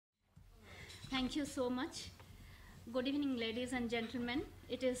Thank you so much. Good evening, ladies and gentlemen.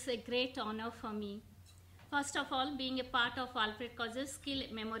 It is a great honor for me. First of all, being a part of Alfred Kozelski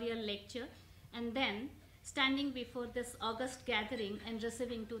Memorial Lecture, and then standing before this august gathering and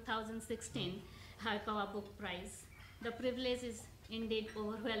receiving 2016 Hayakawa Book Prize. The privilege is indeed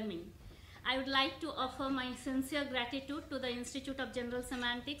overwhelming. I would like to offer my sincere gratitude to the Institute of General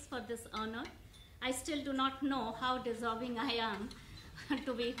Semantics for this honor. I still do not know how deserving I am,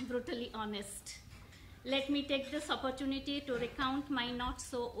 to be brutally honest. Let me take this opportunity to recount my not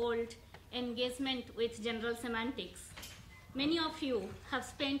so old engagement with general semantics. Many of you have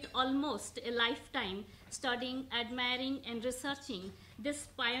spent almost a lifetime studying, admiring, and researching this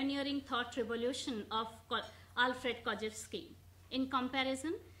pioneering thought revolution of Alfred Kozelski. In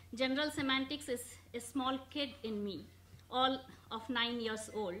comparison, general semantics is a small kid in me, all of 9 years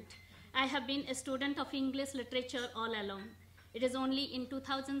old. I have been a student of English literature all along. It is only in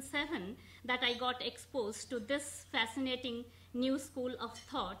 2007 that I got exposed to this fascinating new school of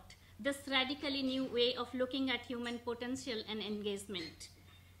thought, this radically new way of looking at human potential and engagement.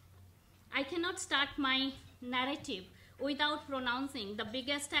 I cannot start my narrative without pronouncing the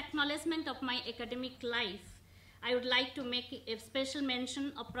biggest acknowledgement of my academic life. I would like to make a special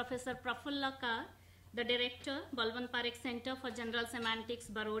mention of Professor Prafulla Kar, the director, Balwant Parekh Center for General Semantics,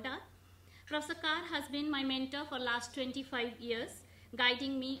 Baroda. Professor Kar has been my mentor for last 25 years,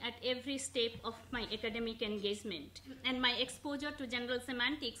 guiding me at every step of my academic engagement. And my exposure to general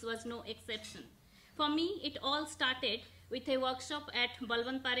semantics was no exception. For me, it all started with a workshop at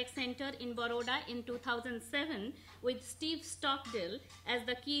Balwant Parekh Center in Baroda in 2007 with Steve Stockdale as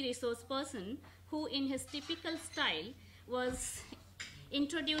the key resource person, who in his typical style was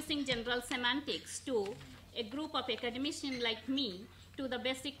introducing general semantics to a group of academicians like me to the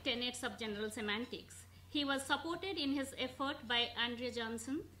basic tenets of general semantics. He was supported in his effort by Andrea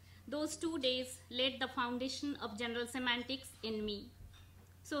Johnson. Those 2 days laid the foundation of general semantics in me.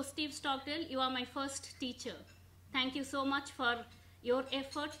 So Steve Stockdale, you are my first teacher. Thank you so much for your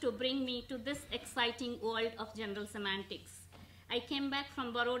effort to bring me to this exciting world of general semantics. I came back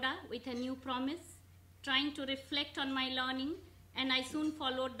from Baroda with a new promise, trying to reflect on my learning, and I soon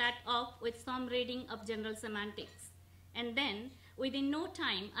followed that up with some reading of general semantics. And then, within no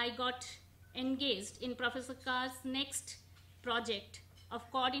time, I got engaged in Professor Kar's next project of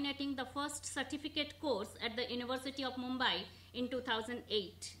coordinating the first certificate course at the University of Mumbai in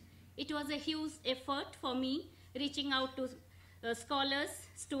 2008. It was a huge effort for me, reaching out to scholars,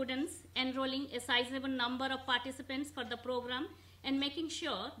 students, enrolling a sizable number of participants for the program, and making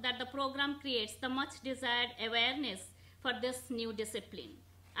sure that the program creates the much desired awareness for this new discipline.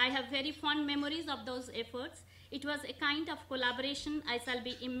 I have very fond memories of those efforts. It was a kind of collaboration I shall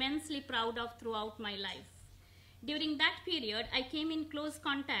be immensely proud of throughout my life. During that period, I came in close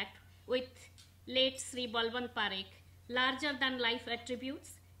contact with late Sri Balwant Parekh, larger than life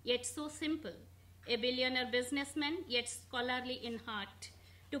attributes, yet so simple, a billionaire businessman, yet scholarly in heart.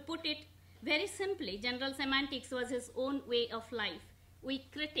 To put it very simply, general semantics was his own way of life. We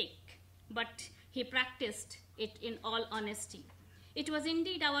critique, but he practiced it in all honesty. It was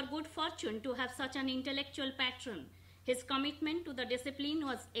indeed our good fortune to have such an intellectual patron. His commitment to the discipline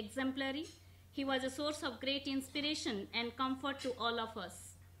was exemplary. He was a source of great inspiration and comfort to all of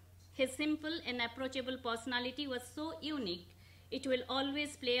us. His simple and approachable personality was so unique, it will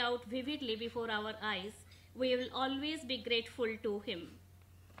always play out vividly before our eyes. We will always be grateful to him.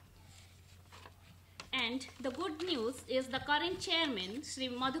 And the good news is the current chairman, Sri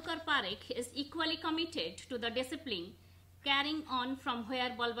Madhukar Parekh, is equally committed to the discipline, carrying on from where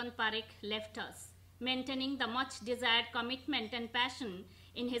Balwant Parekh left us, maintaining the much desired commitment and passion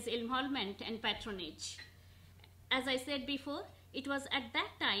in his involvement and patronage. As I said before, it was at that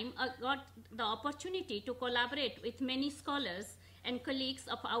time I got the opportunity to collaborate with many scholars and colleagues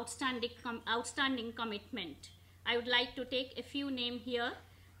of outstanding commitment. I would like to take a few names here.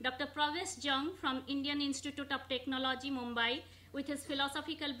 Dr. Pravesh Jung from Indian Institute of Technology, Mumbai, with his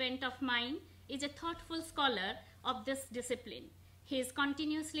philosophical bent of mind, is a thoughtful scholar of this discipline. He is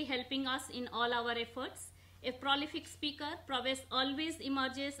continuously helping us in all our efforts. A prolific speaker, Pravesh always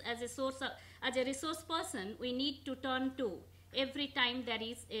emerges as a resource person we need to turn to every time there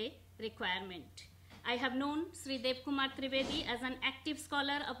is a requirement. I have known Sri Devkumar Trivedi as an active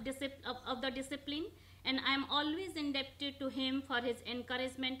scholar of the discipline, and I am always indebted to him for his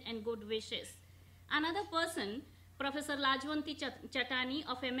encouragement and good wishes. Another person, Professor Lajwanti Chatani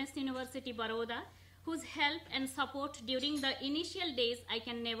of MS University, Baroda, whose help and support during the initial days I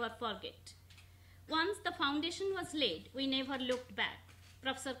can never forget. Once the foundation was laid, we never looked back.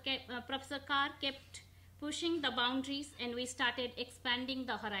 Professor Kar kept pushing the boundaries and we started expanding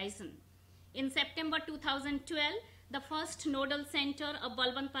the horizon. In September 2012, the first nodal center of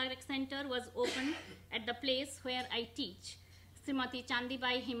Balwant Parekh Center was opened at the place where I teach, Srimati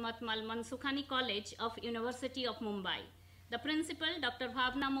Chandibai Himmat Mal Mansukhani College of University of Mumbai. The principal, Dr.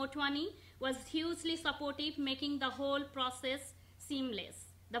 Bhavna Motwani, was hugely supportive, making the whole process seamless.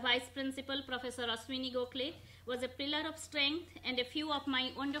 The vice principal, Professor Aswini Gokhale, was a pillar of strength, and a few of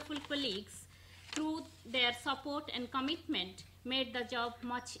my wonderful colleagues, through their support and commitment, made the job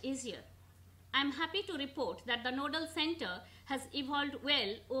much easier. I am happy to report that the Nodal Center has evolved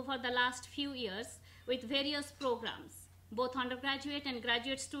well over the last few years with various programs. Both undergraduate and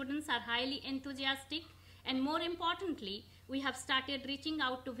graduate students are highly enthusiastic, and more importantly, we have started reaching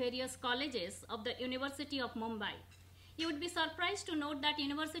out to various colleges of the University of Mumbai. You would be surprised to note that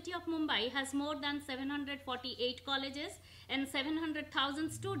University of Mumbai has more than 748 colleges and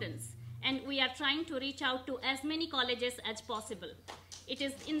 700,000 students, and we are trying to reach out to as many colleges as possible. It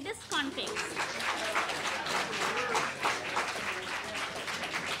is in this context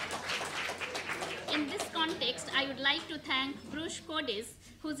I would like to thank Bruce Codis,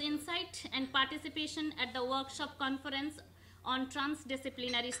 whose insight and participation at the workshop conference on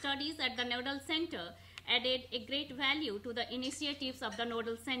transdisciplinary studies at the Nodal Center added a great value to the initiatives of the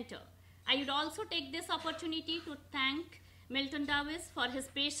Nodal Center. I would also take this opportunity to thank Milton Davis for his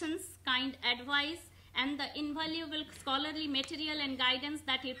patience, kind advice, and the invaluable scholarly material and guidance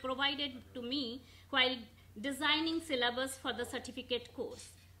that he provided to me while designing syllabus for the certificate course.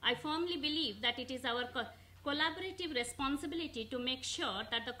 I firmly believe that it is our collaborative responsibility to make sure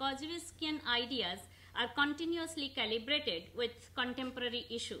that the Kozeviskian ideas are continuously calibrated with contemporary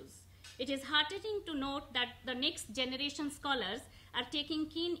issues. It is heartening to note that the next generation scholars are taking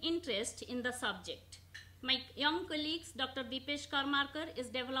keen interest in the subject. My young colleagues, Dr. Deepesh Karmarkar, is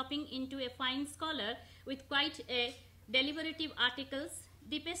developing into a fine scholar with quite a deliberative articles.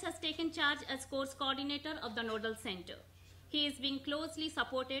 Deepesh has taken charge as course coordinator of the Nodal Center. He is being closely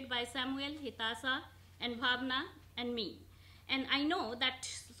supported by Samuel, Hitasa, and Bhavna, and me. And I know that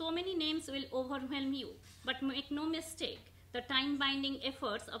so many names will overwhelm you, but make no mistake, the time-binding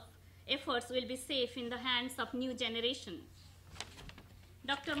efforts will be safe in the hands of new generation.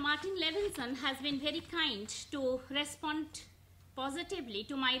 Dr. Martin Levinson has been very kind to respond positively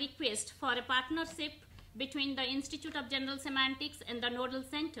to my request for a partnership between the Institute of General Semantics and the Nodal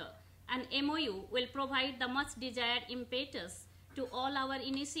Center. An MOU will provide the much desired impetus to all our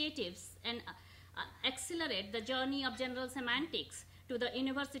initiatives and accelerate the journey of general semantics to the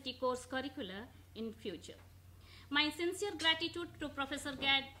university course curricula in future. My sincere gratitude to Professor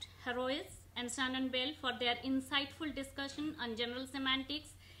Gad Harois and Shannon Bell for their insightful discussion on general semantics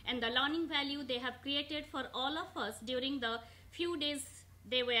and the learning value they have created for all of us during the few days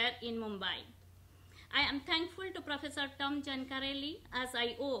they were in Mumbai. I am thankful to Professor Tom Giancarelli, as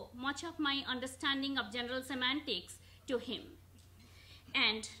I owe much of my understanding of general semantics to him.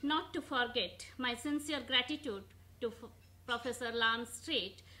 And not to forget my sincere gratitude to Professor Lance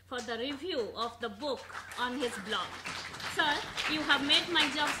Strait for the review of the book on his blog. Sir, you have made my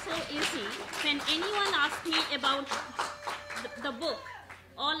job so easy. When anyone asks me about the book,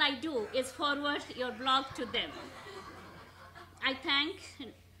 all I do is forward your blog to them. I thank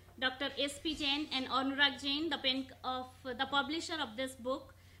Dr. S.P. Jain and Anurag Jain, the publisher of this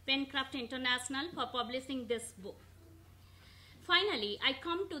book, Pencraft International, for publishing this book. Finally, I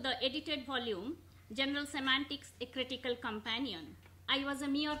come to the edited volume, General Semantics, A Critical Companion. I was a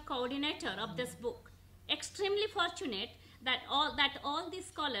mere coordinator of this book. Extremely fortunate that all these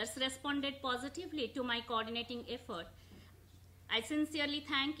scholars responded positively to my coordinating effort. I sincerely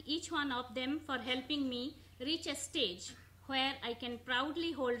thank each one of them for helping me reach a stage where I can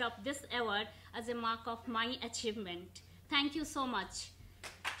proudly hold up this award as a mark of my achievement. Thank you so much.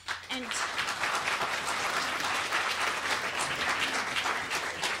 And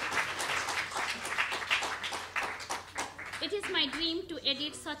it is my dream to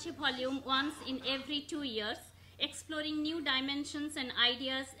edit such a volume once in every 2 years, exploring new dimensions and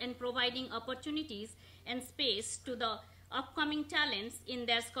ideas and providing opportunities and space to the upcoming talents in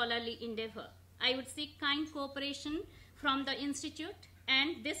their scholarly endeavor. I would seek kind cooperation from the Institute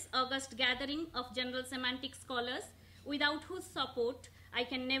and this august gathering of general semantic scholars, without whose support I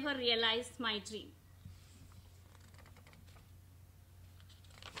can never realize my dream.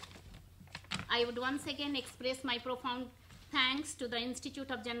 I would once again express my profound thanks to the Institute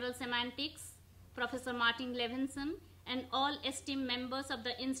of General Semantics, Professor Martin Levinson, and all esteemed members of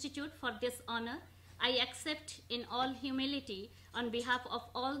the Institute for this honor. I accept in all humility on behalf of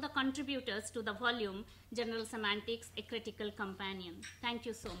all the contributors to the volume, General Semantics, A Critical Companion. Thank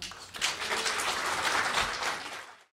you so much.